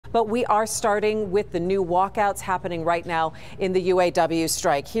But we are starting with the new walkouts happening right now in the UAW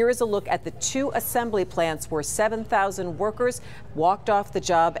strike. Here is a look at the 2 assembly plants where 7,000 workers walked off the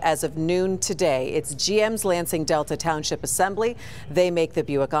job as of noon today. It's GM's Lansing Delta Township Assembly. They make the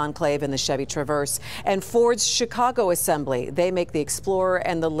Buick Enclave and the Chevy Traverse. And Ford's Chicago Assembly. They make the Explorer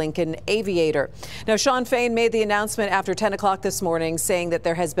and the Lincoln Aviator. Now, Shawn Fain made the announcement after 10 o'clock this morning saying that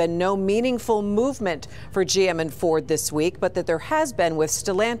there has been no meaningful movement for GM and Ford this week, but that there has been with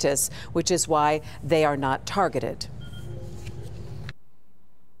Stellantis, which is why they are not targeted.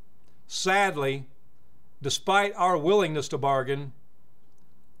 Sadly, despite our willingness to bargain,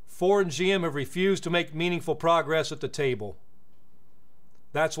 Ford and GM have refused to make meaningful progress at the table.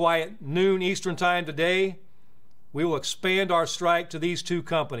 That's why at noon Eastern Time today, we will expand our strike to these 2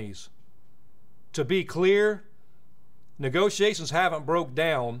 companies. To be clear, negotiations haven't broke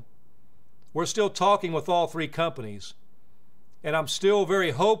down. We're still talking with all 3 companies. And I'm still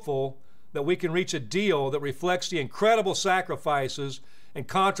very hopeful that we can reach a deal that reflects the incredible sacrifices and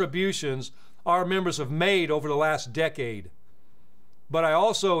contributions our members have made over the last decade. But I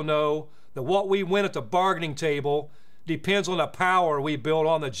also know that what we win at the bargaining table depends on the power we build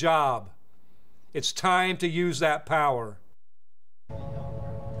on the job. It's time to use that power.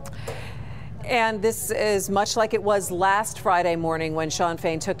 And this is much like it was last Friday morning when Shawn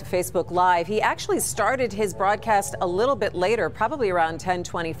Fain took to Facebook Live. He actually started his broadcast a little bit later, probably around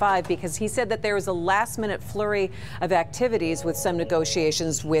 10:25, because he said that there was a last-minute flurry of activities with some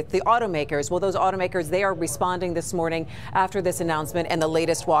negotiations with the automakers. Well, those automakers, they are responding this morning after this announcement and the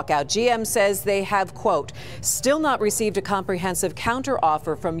latest walkout. GM says they have, quote, still not received a comprehensive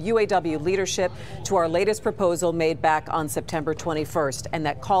counteroffer from UAW leadership to our latest proposal made back on September 21st, and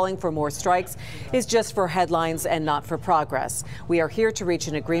that calling for more strikes is just for headlines and not for progress. We are here to reach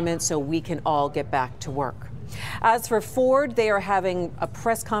an agreement so we can all get back to work. As for Ford, they are having a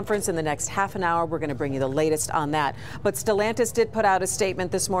press conference in the next half an hour. We're going to bring you the latest on that. But Stellantis did put out a statement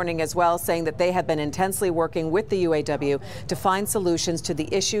this morning as well, saying that they have been intensely working with the UAW to find solutions to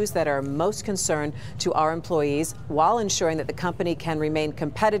the issues that are most concerned to our employees while ensuring that the company can remain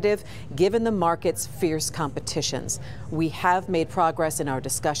competitive given the market's fierce competitions. We have made progress in our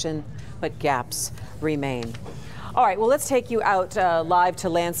discussion, but gaps remain. All right, well, let's take you out live to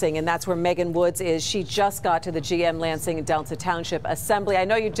Lansing, and that's where Megan Woods is. She just got to the GM Lansing Delta Township Assembly. I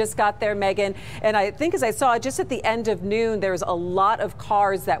know you just got there, Megan, and I think as I saw just at the end of noon, there's a lot of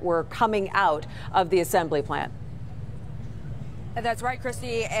cars that were coming out of the assembly plant. That's right,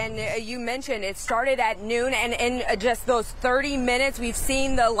 Christy, and you mentioned it started at noon, and in just those 30 minutes, we've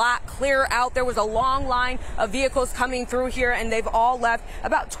seen the lot clear out. There was a long line of vehicles coming through here, and they've all left.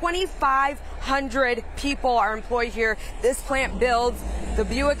 About 2,500 people are employed here. This plant builds the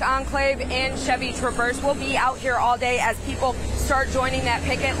Buick Enclave and Chevy Traverse. We'll be out here all day as people start joining that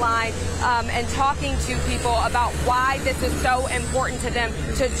picket line and talking to people about why this is so important to them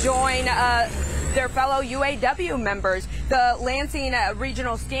to join their fellow UAW members. The Lansing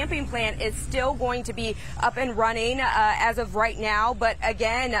regional stamping plant is still going to be up and running as of right now. But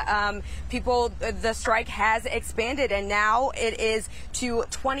again, the strike has expanded, and now it is to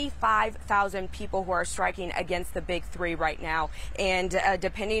 25,000 people who are striking against the big 3 right now. And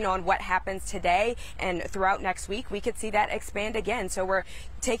depending on what happens today and throughout next week, we could see that expand again. So we're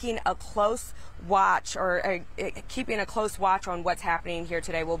taking a close watch, or keeping a close watch on what's happening here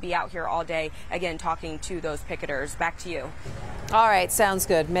today. We'll be out here all day, again, talking to those picketers. Back to you. All right, sounds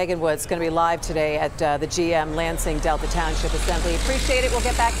good. Megan Woods going to be live today at the GM Lansing Delta Township Assembly. Appreciate it. We'll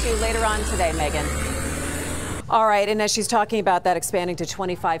get back to you later on today, Megan. All right, and as she's talking about that, expanding to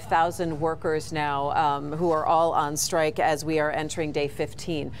 25,000 workers now who are all on strike as we are entering day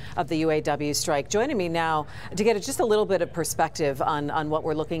 15 of the UAW strike. Joining me now to get just a little bit of perspective on what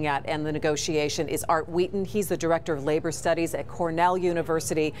we're looking at and the negotiation is Art Wheaton. He's the Director of Labor Studies at Cornell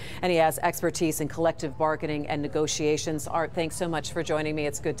University, and he has expertise in collective bargaining and negotiations. Art, thanks so much for joining me.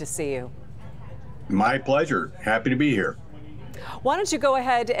 It's good to see you. My pleasure. Happy to be here. Why don't you go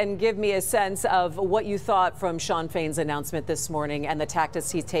ahead and give me a sense of what you thought from Shawn Fain's announcement this morning and the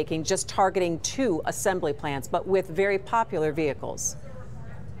tactics he's taking, just targeting 2 assembly plants, but with very popular vehicles.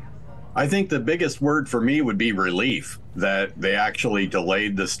 I think the biggest word for me would be relief that they actually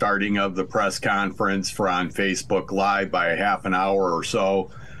delayed the starting of the press conference for on Facebook Live by a half an hour or so,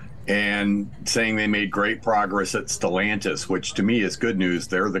 and saying they made great progress at Stellantis, which to me is good news.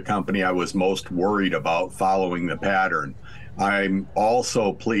 They're the company I was most worried about following the pattern. I'm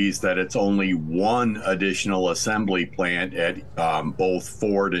also pleased that it's only 1 additional assembly plant at both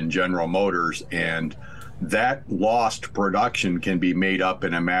Ford and General Motors, and that lost production can be made up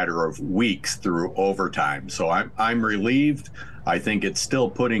in a matter of weeks through overtime. So I'm relieved. I think it's still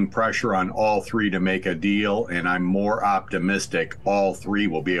putting pressure on all three to make a deal, and I'm more optimistic all three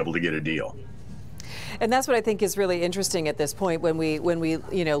will be able to get a deal. And that's what I think is really interesting at this point when we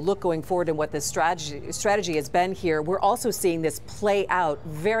look going forward and what the strategy has been here. We're also seeing this play out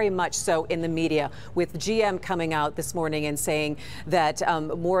very much so in the media, with GM coming out this morning and saying that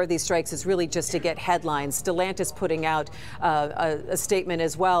more of these strikes is really just to get headlines. Stellantis putting out a statement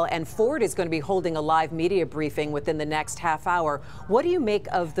as well, and Ford is going to be holding a live media briefing within the next half hour. What do you make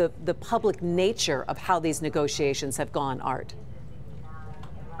of the public nature of how these negotiations have gone, Art?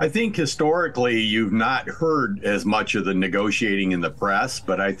 I think historically you've not heard as much of the negotiating in the press,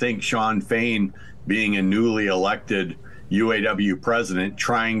 but I think Shawn Fain, being a newly elected UAW president,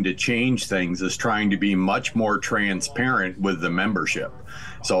 trying to change things, is trying to be much more transparent with the membership.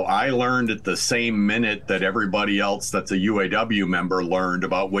 So I learned at the same minute that everybody else that's a UAW member learned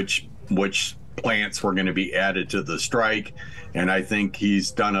about which plants were going to be added to the strike. And I think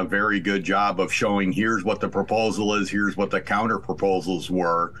he's done a very good job of showing here's what the proposal is, here's what the counter proposals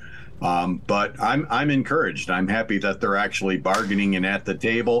were. But I'm encouraged. I'm happy that they're actually bargaining and at the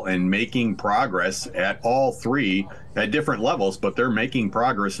table and making progress at all three at different levels, but they're making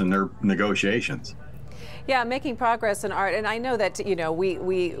progress in their negotiations. Yeah, making progress in Art. And I know that,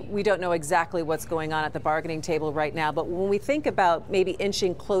 we don't know exactly what's going on at the bargaining table right now. But when we think about maybe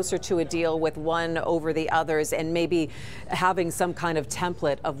inching closer to a deal with one over the others and maybe having some kind of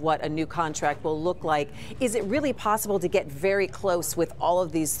template of what a new contract will look like, is it really possible to get very close with all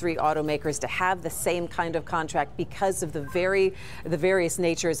of these three automakers to have the same kind of contract because of the various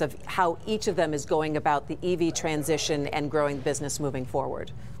natures of how each of them is going about the EV transition and growing the business moving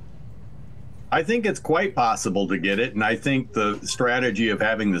forward? I think it's quite possible to get it, and I think the strategy of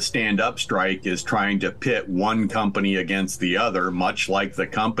having the stand-up strike is trying to pit one company against the other, much like the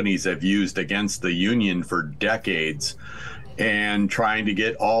companies have used against the union for decades, and trying to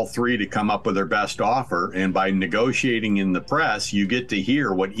get all three to come up with their best offer. And by negotiating in the press, you get to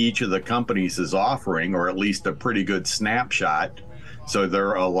hear what each of the companies is offering, or at least a pretty good snapshot. So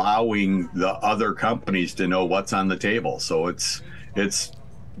they're allowing the other companies to know what's on the table. So it's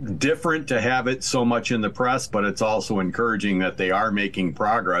different to have it so much in the press, but it's also encouraging that they are making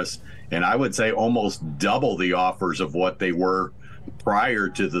progress. And I would say almost double the offers of what they were prior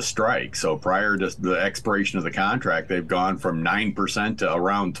to the strike. So prior to the expiration of the contract, they've gone from 9% to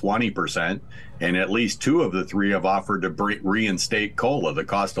around 20%. And at least two of the three have offered to reinstate COLA, the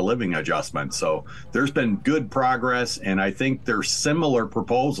cost of living adjustment. So there's been good progress. And I think they're similar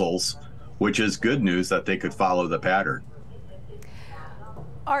proposals, which is good news that they could follow the pattern.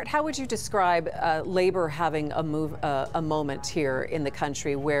 Art, how would you describe labor having a moment here in the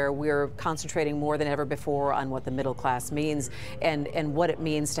country where we're concentrating more than ever before on what the middle class means and what it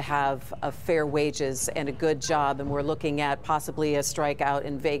means to have fair wages and a good job? And we're looking at possibly a strike out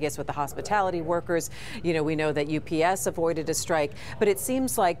in Vegas with the hospitality workers. We know that UPS avoided a strike, but it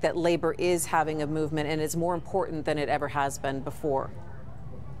seems like that labor is having a movement and it's more important than it ever has been before.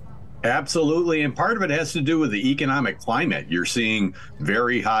 Absolutely. And part of it has to do with the economic climate. You're seeing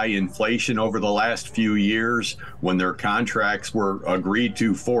very high inflation over the last few years. When their contracts were agreed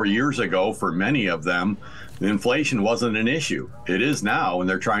to 4 years ago, for many of them, the inflation wasn't an issue. It is now, and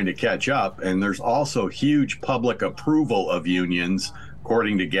they're trying to catch up. And there's also huge public approval of unions.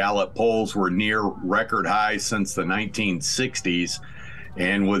 According to Gallup polls, we're near record highs since the 1960s.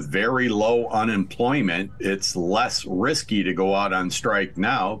 And with very low unemployment, it's less risky to go out on strike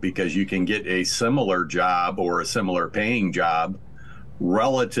now because you can get a similar job or a similar paying job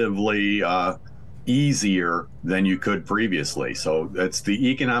relatively easier than you could previously. So it's the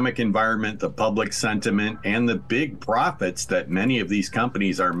economic environment, the public sentiment, and the big profits that many of these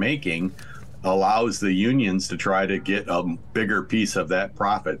companies are making allows the unions to try to get a bigger piece of that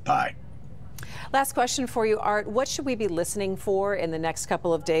profit pie. Last question for you, Art. What should we be listening for in the next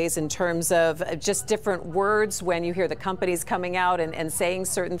couple of days in terms of just different words when you hear the companies coming out and saying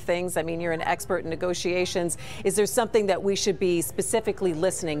certain things? I mean, you're an expert in negotiations. Is there something that we should be specifically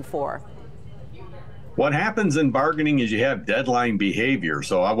listening for? What happens in bargaining is you have deadline behavior.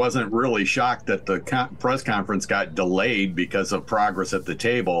 So I wasn't really shocked that the press conference got delayed because of progress at the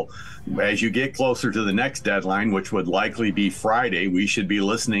table. As you get closer to the next deadline, which would likely be Friday, we should be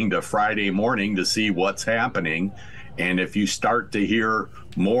listening to Friday morning to see what's happening. And if you start to hear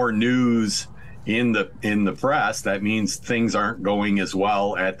more news in the press, that means things aren't going as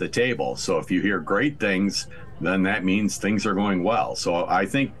well at the table. So if you hear great things, then that means things are going well. So I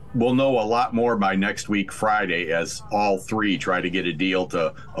think we'll know a lot more by next week, Friday, as all three try to get a deal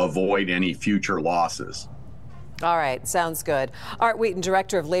to avoid any future losses. All right, sounds good. Art Wheaton,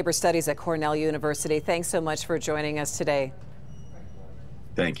 Director of Labor Studies at Cornell University, thanks so much for joining us today.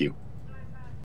 Thank you.